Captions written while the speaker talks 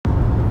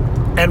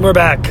And we're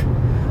back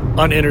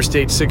on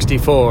Interstate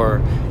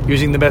 64,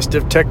 using the best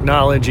of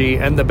technology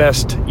and the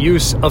best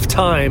use of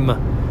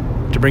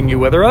time to bring you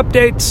weather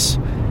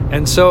updates.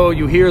 And so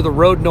you hear the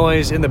road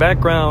noise in the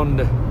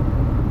background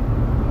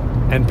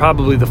and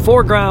probably the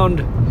foreground,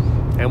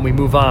 and we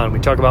move on. We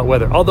talk about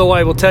weather. Although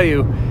I will tell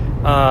you,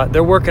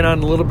 they're working on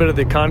a little bit of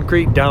the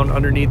concrete down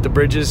underneath the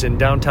bridges in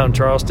downtown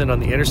Charleston on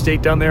the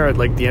interstate down there at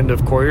like the end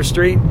of Coyer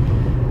Street.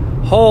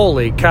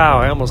 Holy cow,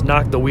 I almost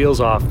knocked the wheels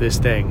off this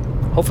thing.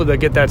 Hopefully they'll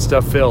get that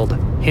stuff filled.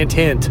 Hint,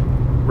 hint.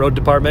 Road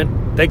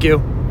department, thank you.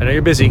 I know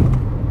you're busy,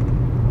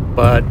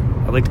 but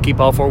I like to keep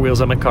all four wheels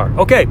on my car.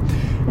 Okay,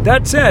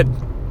 that said,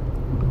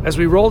 as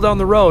we roll down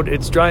the road,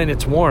 it's dry and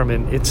it's warm,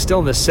 and it's still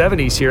in the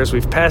 70s here as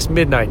we've passed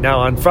midnight now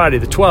on Friday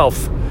the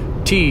 12th,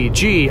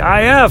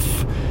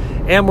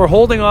 TGIF. And we're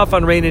holding off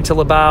on rain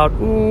until about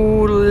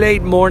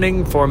late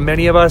morning for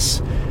many of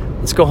us.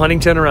 Let's go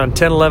Huntington around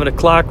 10, 11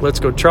 o'clock. Let's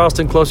go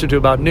Charleston closer to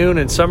about noon,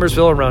 and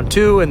Summersville around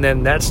 2, and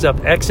then that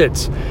stuff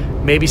exits.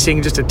 Maybe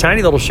seeing just a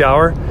tiny little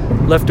shower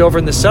left over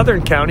in the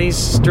southern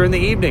counties during the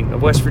evening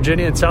of West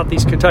Virginia and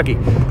southeast Kentucky.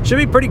 Should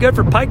be pretty good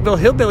for Pikeville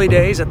Hillbilly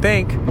days, I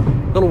think.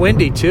 A little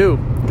windy, too.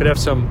 Could have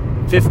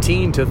some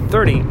 15 to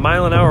 30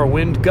 mile-an-hour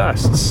wind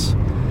gusts.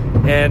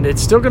 And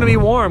it's still going to be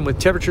warm with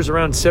temperatures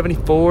around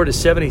 74 to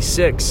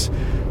 76.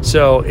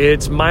 So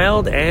it's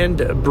mild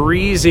and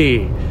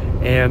breezy.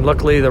 And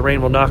luckily the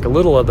rain will knock a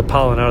little of the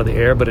pollen out of the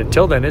air, but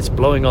until then it's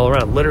blowing all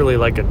around, literally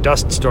like a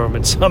dust storm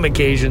in some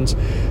occasions.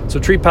 So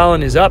tree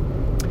pollen is up.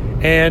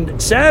 And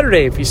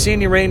Saturday, if you see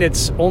any rain,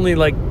 it's only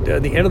like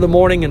the end of the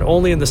morning and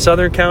only in the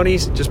southern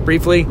counties, just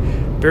briefly.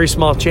 Very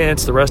small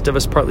chance. The rest of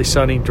us partly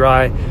sunny,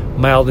 dry,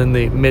 mild in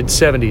the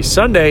mid-70s.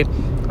 Sunday,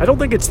 I don't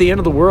think it's the end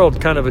of the world,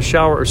 kind of a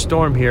shower or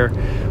storm here.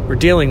 We're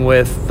dealing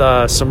with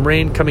some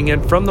rain coming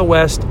in from the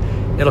west.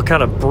 It'll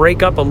kind of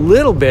break up a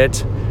little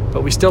bit,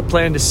 but we still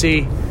plan to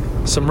see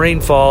some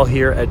rainfall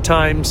here at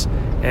times,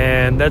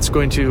 and that's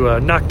going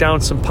to knock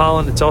down some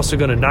pollen. It's also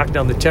going to knock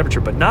down the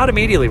temperature, but not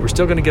immediately. We're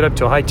still going to get up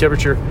to a high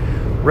temperature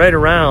right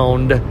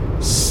around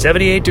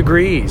 78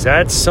 degrees.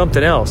 That's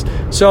something else.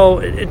 So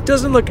it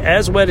doesn't look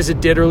as wet as it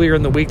did earlier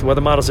in the week. The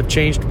weather models have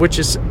changed, which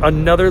is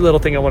another little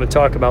thing I want to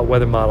talk about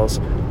weather models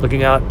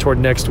looking out toward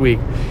next week.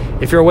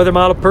 If you're a weather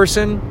model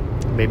person,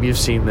 maybe you've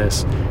seen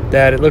this,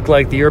 that it looked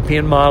like the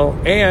European model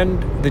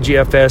and the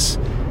GFS.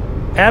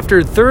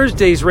 After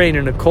Thursday's rain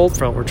and a cold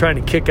front, we're trying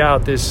to kick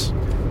out this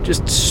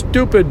just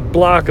stupid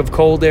block of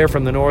cold air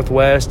from the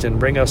northwest and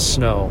bring us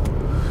snow.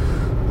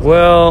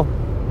 Well,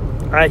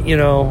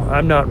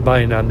 I'm not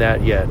buying on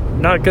that yet.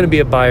 Not going to be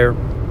a buyer,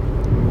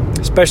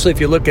 especially if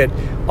you look at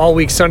all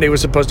week. Sunday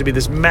was supposed to be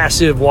this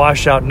massive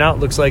washout. Now it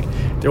looks like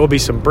there will be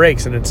some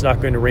breaks, and it's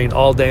not going to rain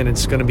all day, and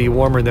it's going to be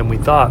warmer than we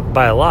thought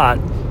by a lot.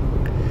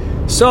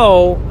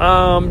 So,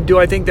 do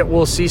I think that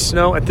we'll see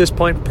snow at this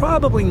point?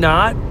 Probably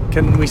not.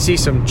 Can we see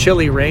some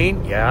chilly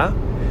rain? Yeah.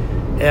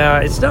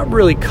 It's not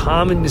really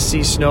common to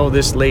see snow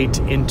this late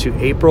into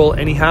April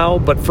anyhow,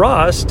 but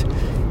frost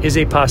is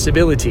a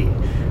possibility.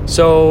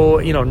 So,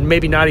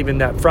 maybe not even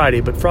that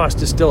Friday, but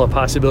frost is still a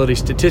possibility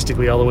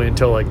statistically all the way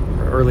until like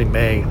early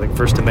May, like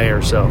 1st of May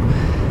or so.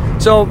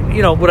 So,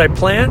 would I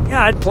plant?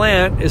 Yeah, I'd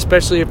plant,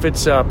 especially if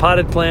it's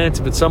potted plants,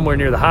 if it's somewhere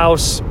near the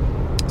house,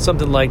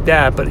 something like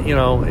that. But,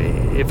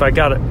 if I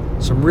got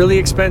some really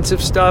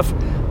expensive stuff,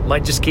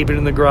 might just keep it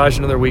in the garage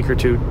another week or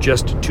two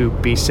just to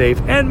be safe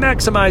and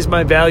maximize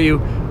my value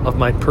of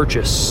my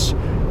purchase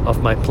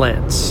of my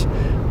plants.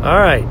 All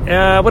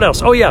right. What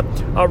else? Oh, yeah.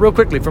 Real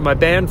quickly, for my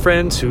band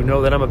friends who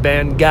know that I'm a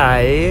band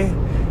guy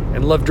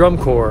and love drum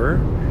corps,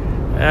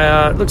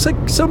 looks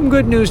like some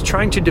good news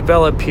trying to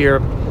develop here.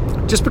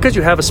 Just because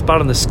you have a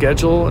spot on the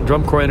schedule,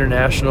 Drum Corps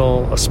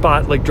International, a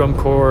spot like Drum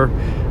Corps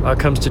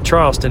comes to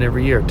Charleston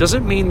every year,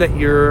 doesn't mean that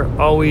you're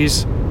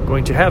always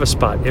going to have a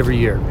spot every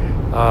year.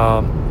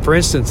 For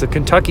instance, the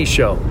Kentucky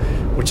show,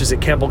 which is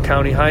at Campbell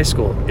County High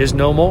School, is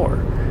no more.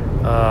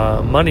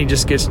 Money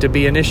just gets to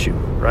be an issue,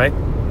 right?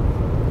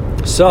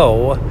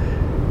 So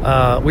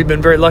we've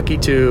been very lucky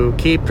to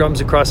keep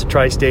Drums Across the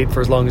Tri-State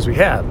for as long as we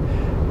have.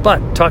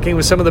 But talking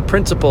with some of the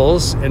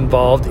principals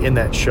involved in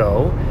that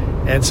show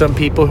and some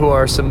people who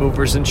are some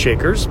movers and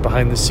shakers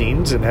behind the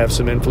scenes and have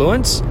some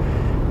influence,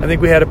 I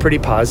think we had a pretty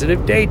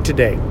positive day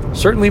today.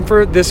 Certainly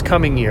for this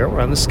coming year, we're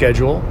on the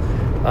schedule.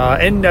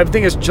 And I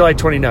think it's July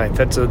 29th.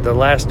 That's the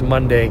last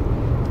Monday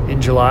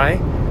in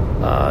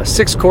July.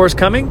 6 corps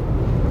coming.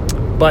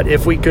 But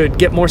if we could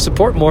get more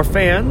support, more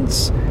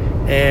fans,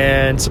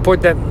 and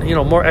support that,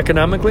 more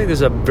economically,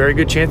 there's a very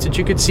good chance that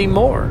you could see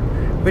more.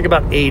 I think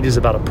about 8 is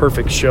about a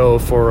perfect show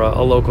for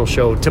a local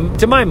show,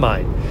 to my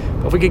mind.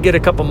 But if we could get a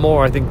couple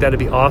more, I think that'd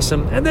be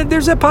awesome. And then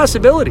there's that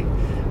possibility.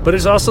 But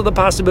there's also the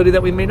possibility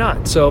that we may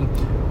not. So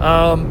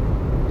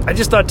I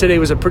just thought today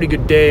was a pretty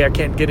good day. I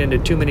can't get into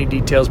too many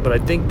details, but I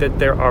think that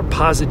there are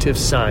positive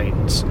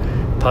signs.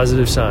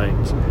 Positive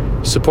signs.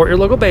 Support your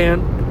local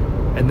band,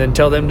 and then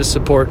tell them to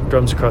support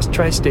Drums Across the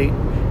Tri-State,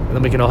 and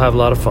then we can all have a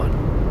lot of fun.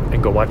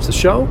 And go watch the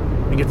show,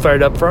 and get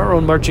fired up for our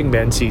own marching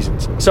band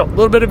seasons. So a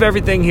little bit of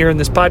everything here in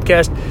this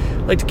podcast.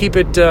 I like to keep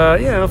it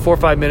 4 or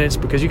 5 minutes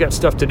because you got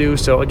stuff to do.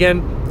 So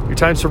again, your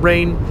times for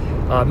rain,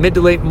 mid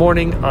to late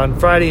morning on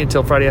Friday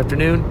until Friday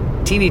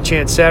afternoon, teeny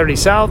chance Saturday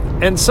south,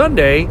 and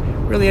Sunday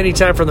really any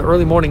time from the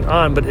early morning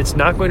on, but it's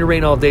not going to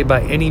rain all day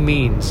by any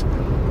means.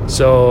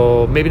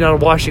 So maybe not a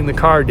washing the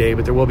car day,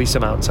 but there will be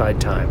some outside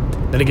time.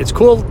 Then it gets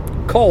cold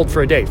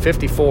for a day,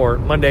 54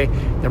 Monday,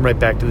 then right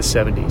back to the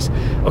 70s.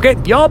 Okay,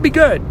 y'all be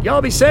good.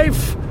 Y'all be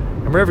safe.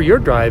 And wherever you're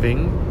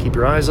driving, keep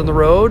your eyes on the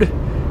road.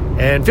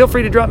 And feel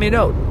free to drop me a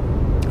note.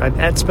 I'm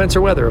at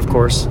Spencer Weather, of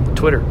course,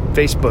 Twitter,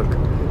 Facebook,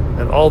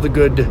 and all the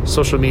good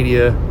social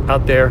media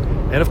out there.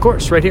 And of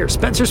course, right here,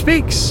 Spencer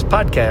Speaks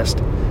podcast.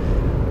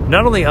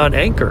 Not only on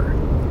Anchor,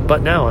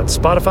 but now on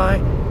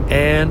Spotify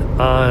and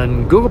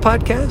on Google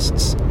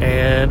Podcasts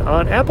and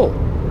on Apple.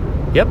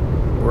 Yep,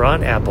 we're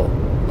on Apple.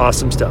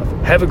 Awesome stuff.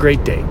 Have a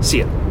great day. See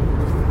ya.